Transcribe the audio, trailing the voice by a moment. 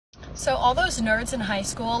So all those nerds in high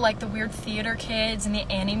school, like the weird theater kids and the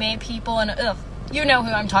anime people and you know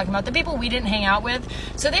who I'm talking about, the people we didn't hang out with.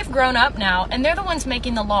 So they've grown up now, and they're the ones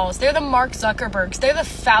making the laws. They're the Mark Zuckerbergs. They're the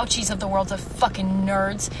Faucis of the world, the fucking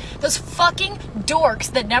nerds. Those fucking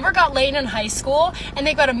dorks that never got laid in high school, and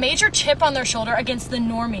they've got a major chip on their shoulder against the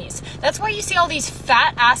normies. That's why you see all these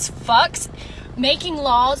fat-ass fucks making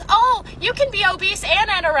laws. Oh, you can be obese and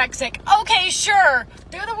anorexic. Okay, sure.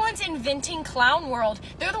 They're the ones inventing clown world.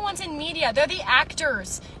 They're the ones in media. They're the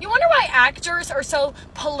actors. You wonder why actors are so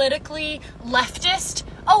politically leftist?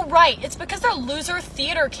 Oh, right. It's because they're loser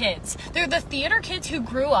theater kids. They're the theater kids who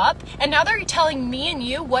grew up, and now they're telling me and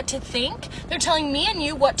you what to think. They're telling me and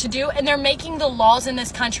you what to do, and they're making the laws in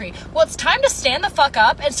this country. Well, it's time to stand the fuck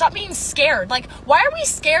up and stop being scared. Like, why are we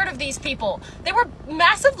scared of these people? They were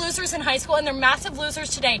massive losers in high school, and they're massive losers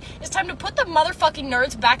today. It's time to put the motherfucking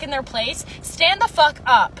nerds back in their place, stand the fuck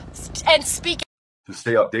up, and speak. To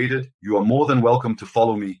stay updated, you are more than welcome to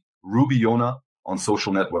follow me, Ruby Yona, on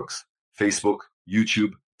social networks, Facebook,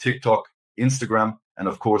 YouTube, TikTok, Instagram, and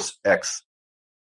of course, X.